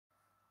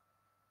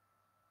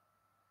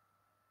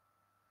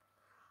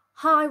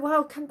Hi,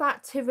 welcome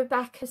back to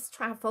Rebecca's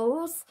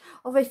Travels,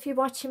 or if you're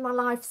watching my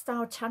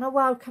lifestyle channel,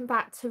 welcome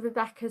back to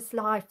Rebecca's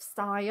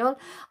Lifestyle.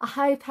 I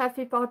hope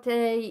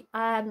everybody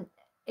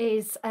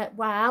is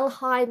well.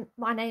 Hi,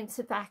 my name's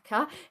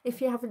Rebecca.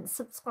 If you haven't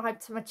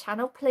subscribed to my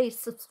channel, please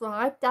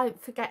subscribe.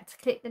 Don't forget to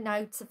click the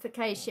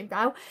notification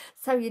bell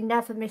so you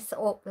never miss an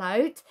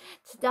upload.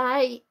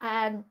 Today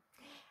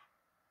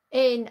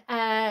in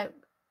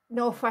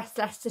Northwest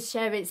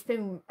Leicestershire, it's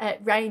been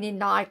raining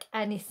like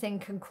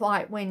anything and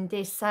quite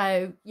windy,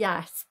 so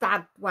yes,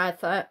 bad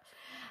weather.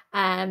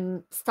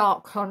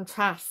 Stark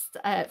contrast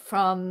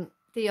from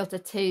the other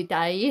 2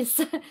 days.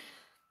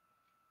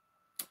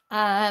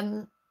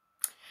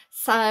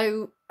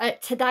 So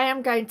today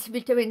I'm going to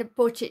be doing a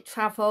budget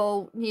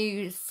travel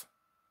news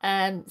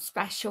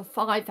special,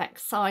 5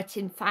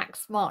 exciting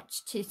facts,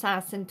 March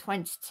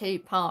 2022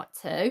 part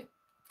 2.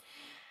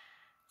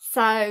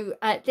 So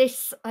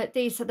these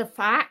are the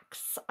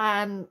facts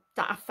that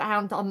I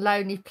found on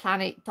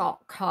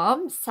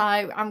lonelyplanet.com. So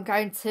I'm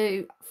going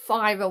to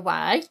fire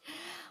away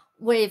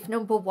with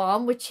number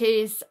 1, which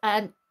is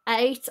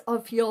 8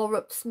 of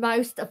Europe's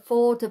most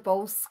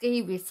affordable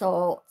ski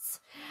resorts,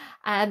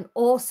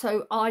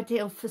 also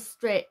ideal for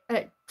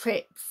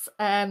trips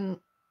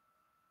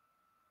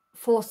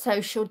for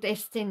social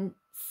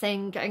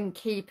distancing and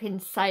keeping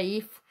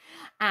safe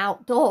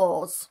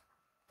outdoors.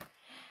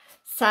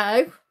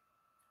 So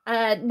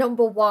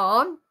number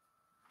 1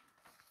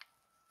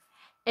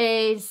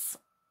 is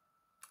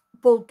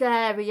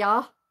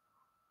Bulgaria,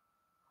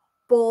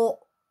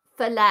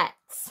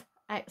 Borvalet.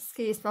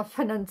 Excuse my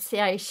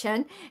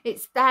pronunciation.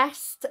 It's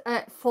best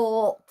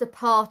for the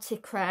party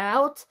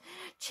crowd.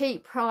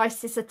 Cheap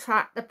prices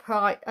attract the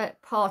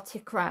party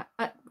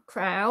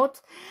crowd.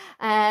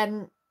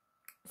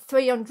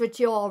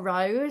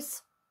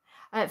 €300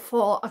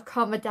 for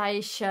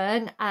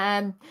accommodation.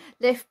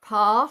 Lift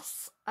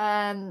pass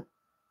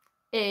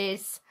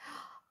is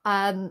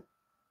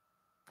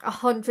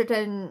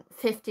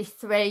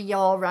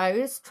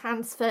 €153.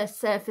 Transfer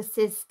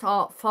services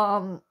start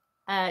from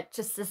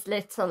just as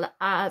little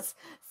as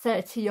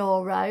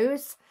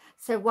 €30.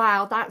 So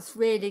wow, that's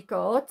really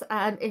good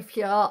if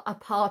you're a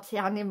party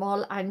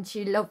animal and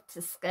you love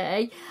to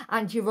ski,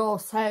 and you're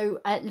also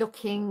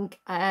looking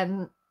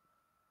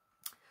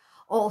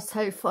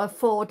also for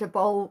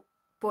affordable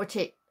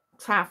budget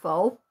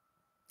travel.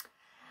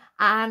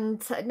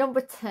 And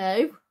number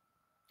 2,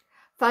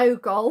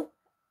 Vogel,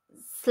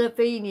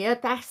 Slovenia,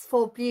 best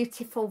for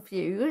beautiful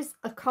views.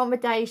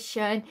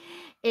 Accommodation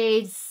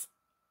is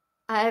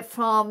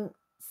from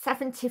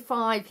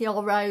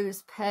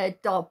 €75 per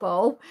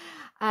double,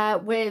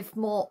 with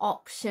more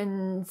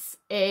options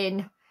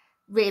in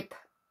Rib,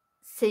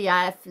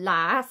 Kiev,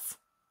 Las.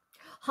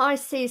 High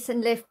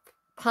season lift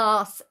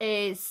pass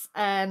is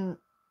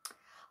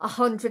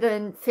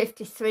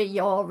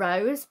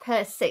 €153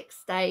 per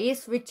 6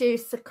 days.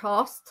 Reduce the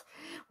cost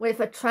with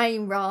a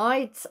train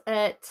ride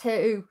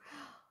to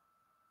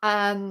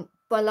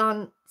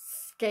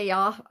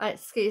Bolonskia,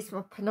 excuse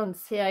my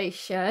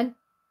pronunciation,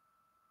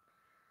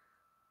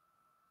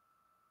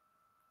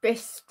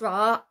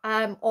 Bistra,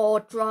 or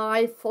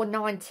drive for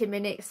 90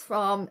 minutes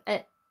from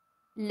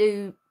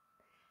Ljubljana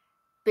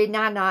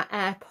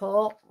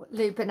Airport.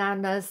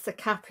 Ljubljana is the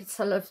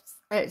capital of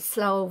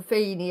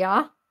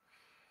Slovenia.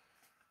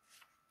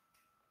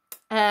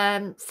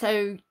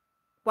 So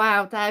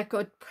wow, they're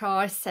good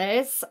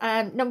prices.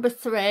 Number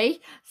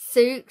 3,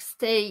 Souks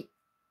de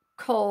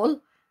Colts,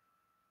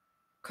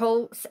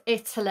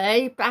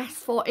 Italy, best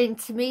for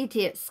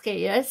intermediate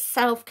skiers.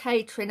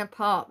 Self-catering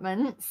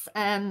apartments.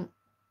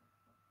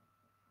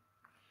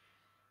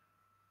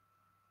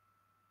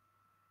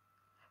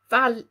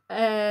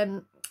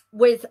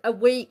 With a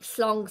week's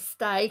long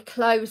stay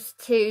close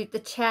to the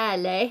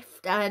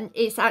chairlift, and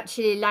it's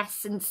actually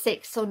less than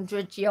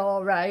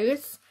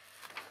 €600.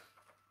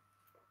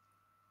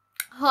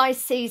 High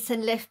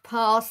season lift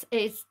pass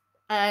is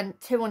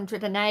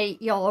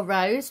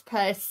 €208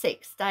 per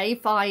 6 day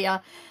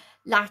via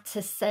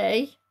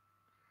Lattersea,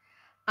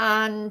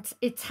 and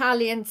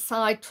Italian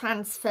side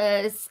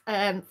transfers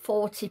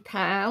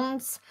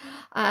 £40.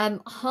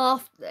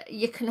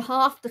 You can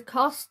half the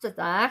cost of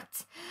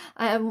that,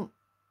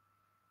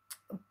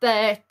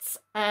 but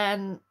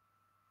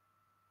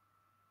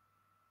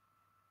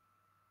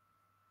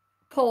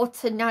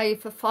Porto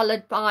Nova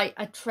followed by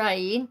a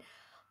train,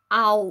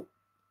 Alex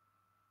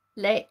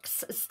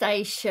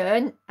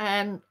station,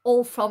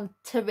 all from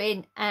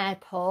Turin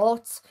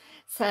Airport.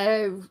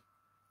 So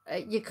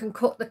you can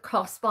cut the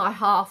cost by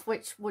half,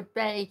 which would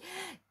be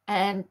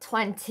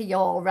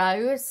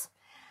 €20.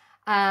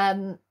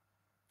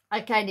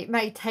 Again, it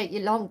may take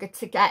you longer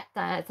to get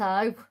there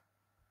though.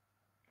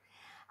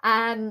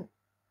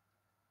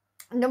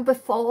 Number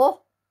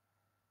 4,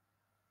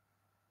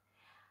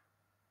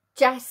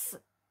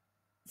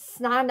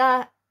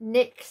 Snana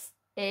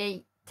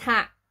Nixi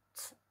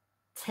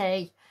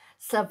Tati,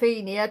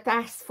 Slovenia,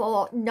 best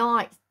for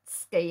night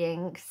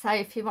skiing. So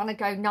if you want to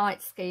go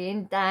night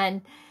skiing,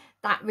 then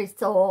that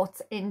resort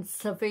in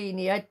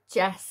Slovenia,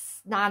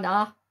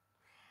 Jesnana,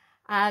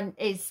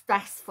 is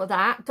best for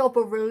that.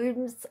 Double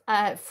rooms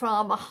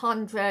from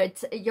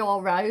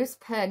 €100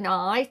 per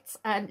night,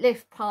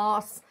 lift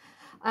pass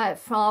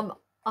from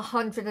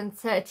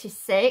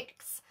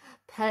 136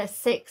 per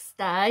 6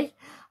 day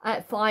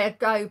via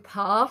Go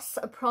Pass,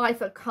 a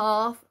private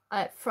car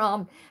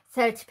from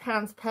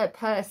 £30 per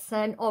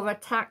person, or a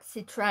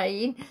taxi,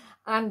 train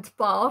and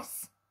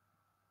bus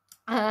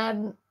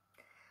via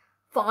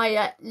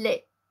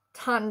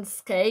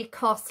Lufthansa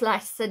costs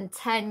less than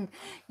 €10.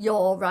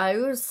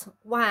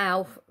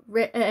 Wow,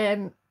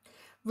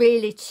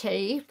 really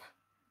cheap.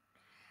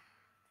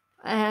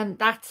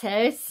 That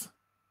is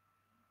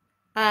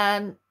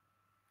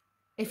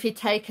if you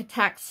take a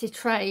taxi,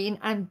 train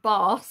and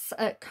bus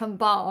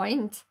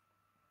combined.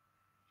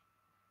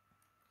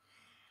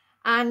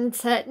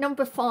 And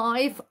number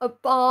 5, a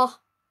bar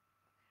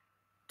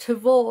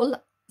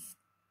Teruel,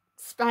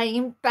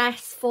 Spain,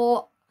 best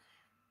for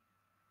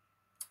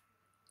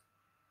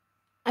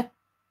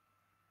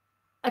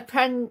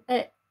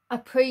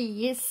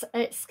appraise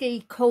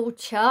ski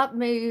culture.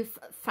 Move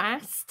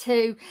fast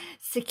to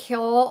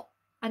secure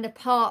an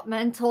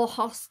apartment or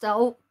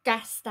hostel,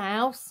 guest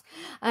house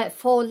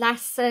for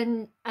less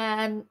than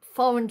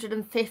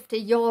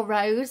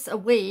 €450 a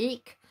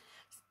week.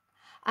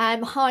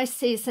 High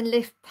season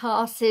lift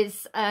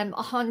passes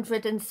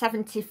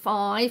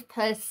 175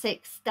 per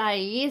 6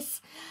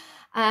 days.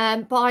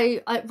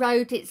 By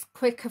road it's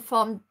quicker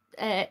from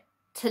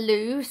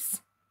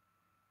Toulouse.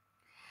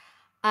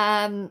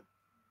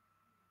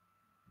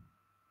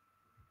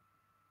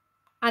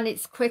 And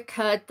it's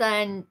quicker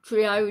than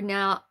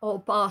Girona or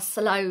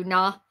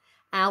Barcelona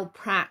El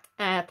Prat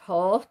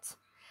Airport.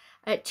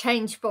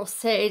 Change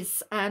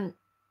buses for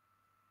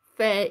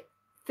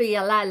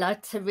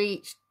Viella to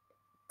reach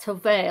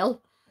Tuville.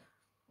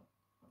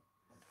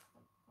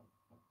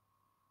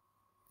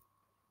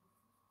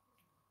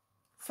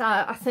 So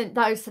I think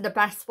those are the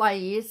best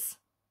ways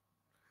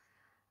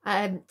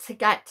to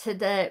get to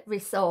the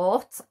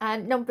resort.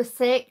 Number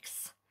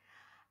 6,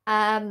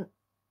 by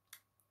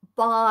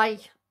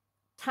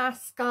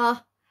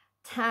Taska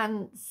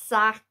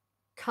Tanzaka,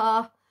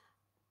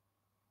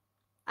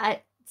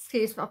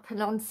 excuse my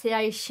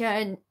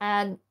pronunciation,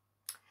 in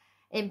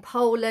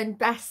Poland,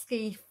 best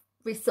ski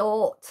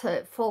resort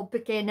for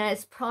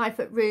beginners,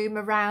 private room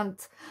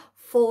around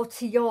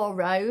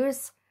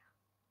 €40,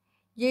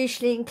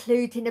 usually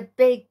including a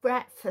big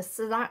breakfast,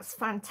 so that's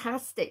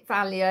fantastic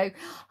value.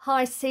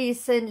 High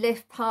season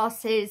lift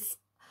passes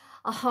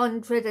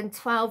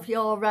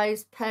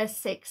 €112 per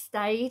 6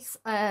 days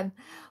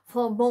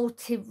for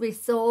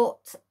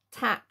multi-resort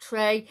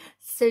Tatry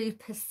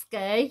super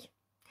ski.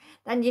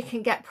 Then you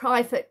can get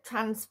private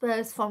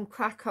transfers from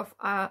Krakow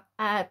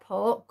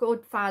Airport,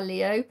 good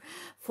value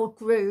for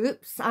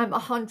groups,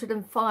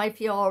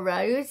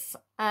 €105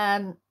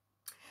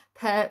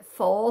 per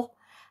 4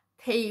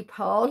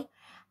 people,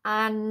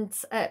 and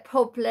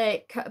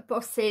public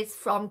buses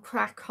from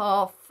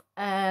Krakow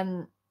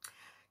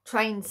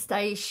train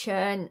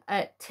station.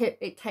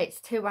 It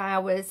takes 2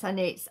 hours and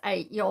it's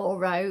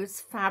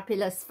 €8,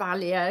 fabulous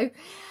value.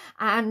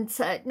 And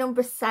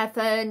number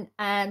 7,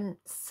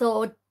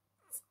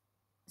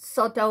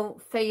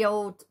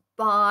 Field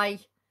by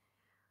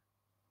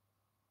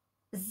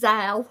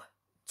Zell,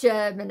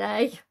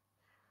 Germany,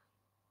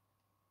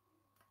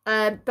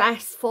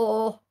 best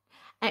for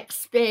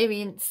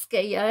experienced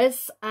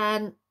skiers.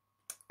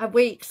 A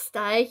week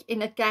stay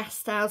in a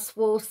guest house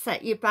will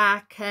set you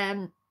back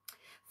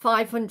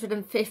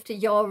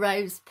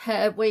 €550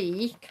 per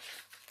week.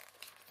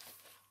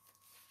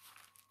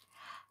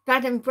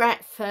 Bed and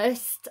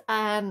breakfast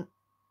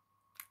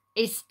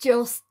is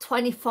just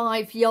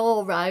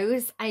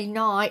 €25 a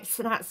night,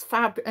 so that's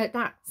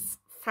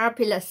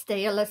fabulous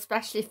deal,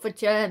 especially for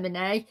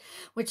Germany,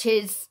 which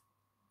is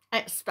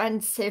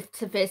expensive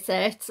to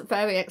visit,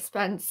 very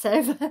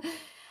expensive.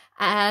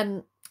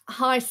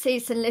 High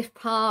season lift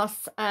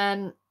pass,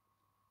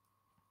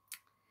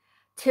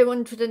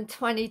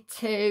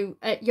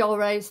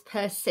 €222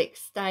 per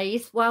 6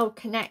 days. Well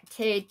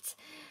connected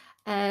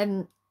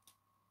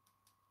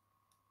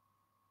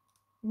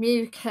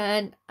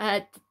Muken,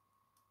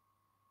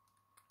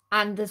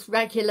 and there's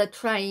regular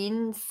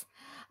trains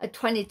at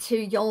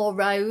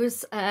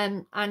 €22,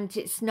 and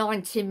it's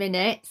 90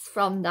 minutes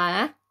from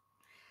there.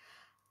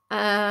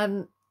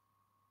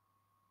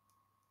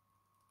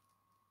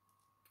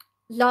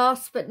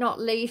 Last but not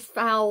least,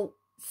 Val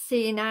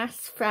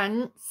Sienas,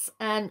 France,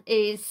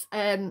 is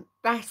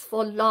best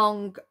for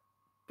long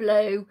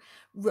blue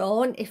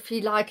run. If you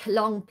like a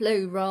long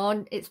blue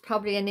run, it's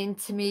probably an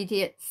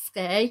intermediate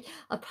ski.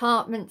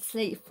 Apartment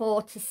sleep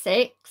 4 to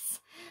 6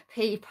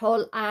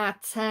 people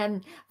at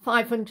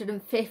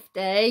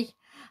 $550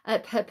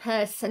 per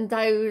person.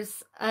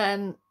 Those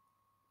are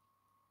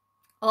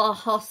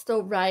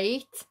hostel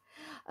rate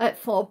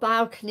for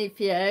balcony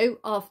view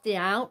of the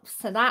Alps,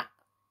 so that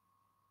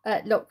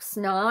looks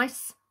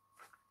nice.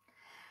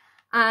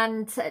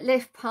 And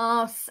lift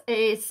pass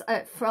is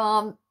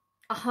from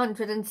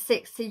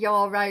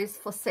 €160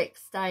 for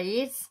 6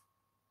 days.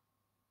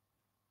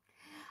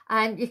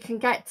 and you can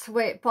get to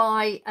it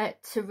by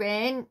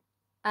Turin,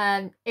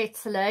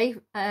 Italy,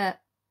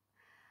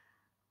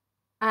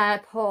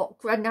 airport,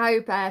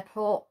 Grenoble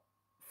Airport,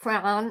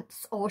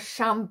 France, or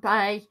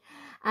Chambay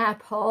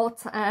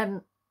Airport,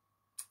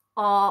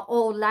 are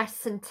all less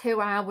than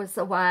 2 hours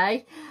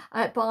away.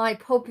 By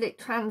public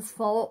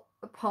transport,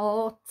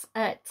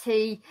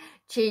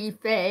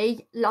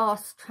 TGV,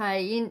 last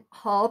train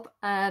hub,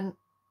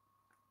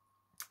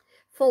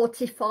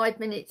 45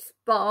 minutes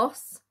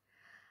bus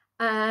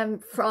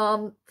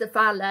from the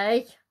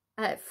valley,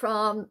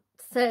 from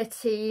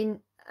 13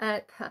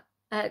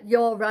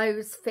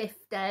 euros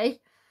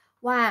 50.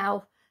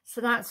 Wow, so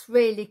that's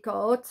really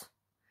good,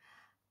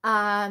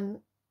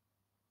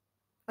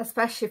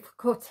 especially for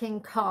cutting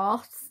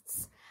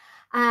costs.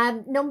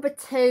 Number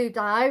 2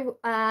 though,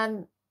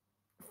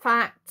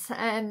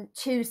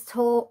 choose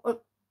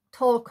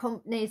tour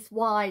companies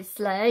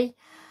wisely.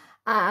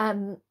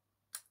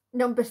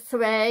 Number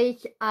 3,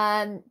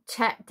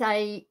 check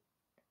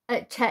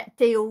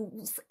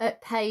deals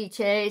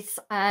pages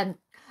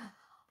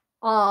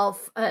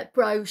of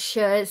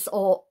brochures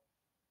or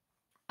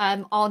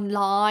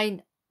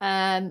online,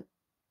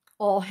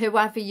 or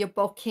whoever you're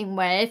booking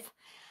with,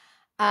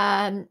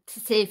 to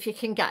see if you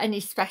can get any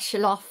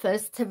special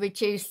offers to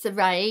reduce the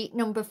rate.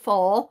 Number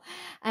 4,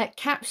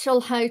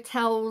 capsule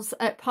hotels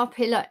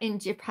popular in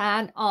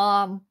Japan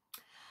are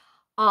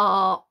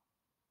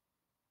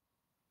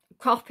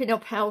cropping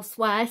up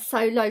elsewhere.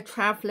 Solo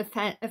traveller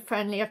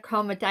friendly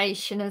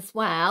accommodation as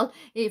well,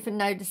 even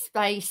though the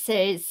space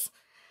is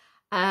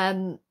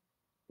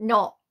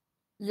not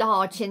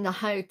large in the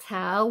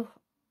hotel.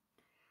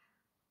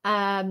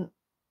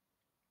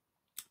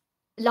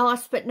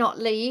 Last but not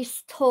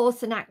least,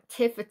 tours and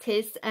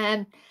activities.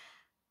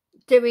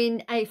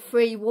 Doing a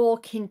free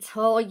walking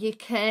tour, you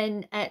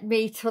can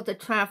meet other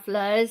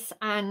travellers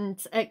and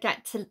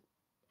get to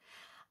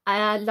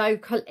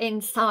local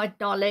inside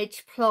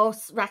knowledge,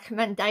 plus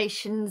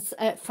recommendations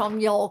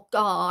from your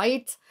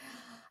guide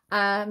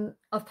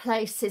of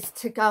places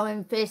to go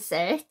and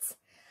visit.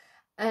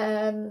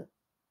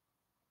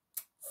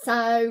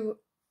 So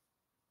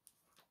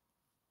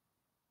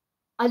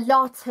a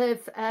lot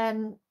of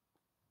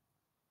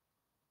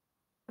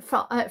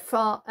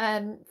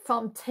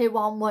from 2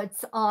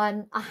 onwards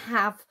I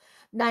have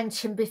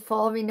mentioned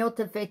before in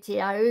other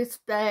videos,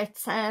 but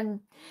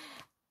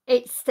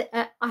it's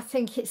I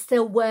think it's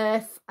still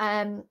worth,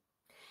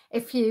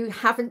 if you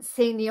haven't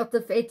seen the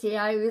other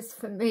videos,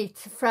 for me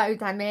to throw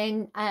them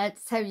in,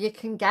 so you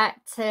can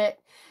get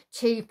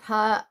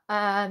cheaper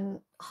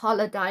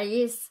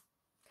holidays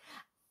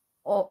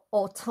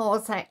or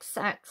tours,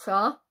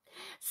 etc.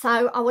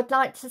 So I would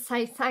like to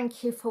say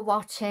thank you for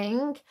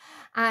watching,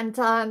 and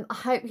I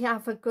hope you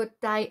have a good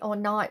day or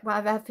night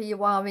wherever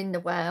you are in the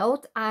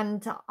world,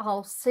 and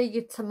I'll see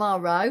you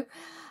tomorrow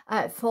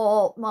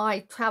for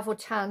my travel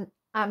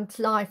and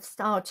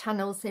lifestyle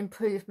channels,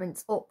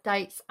 improvements,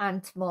 updates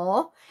and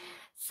more.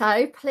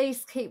 So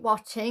please keep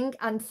watching,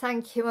 and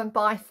thank you, and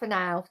bye for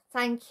now.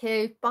 Thank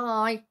you,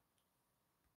 bye.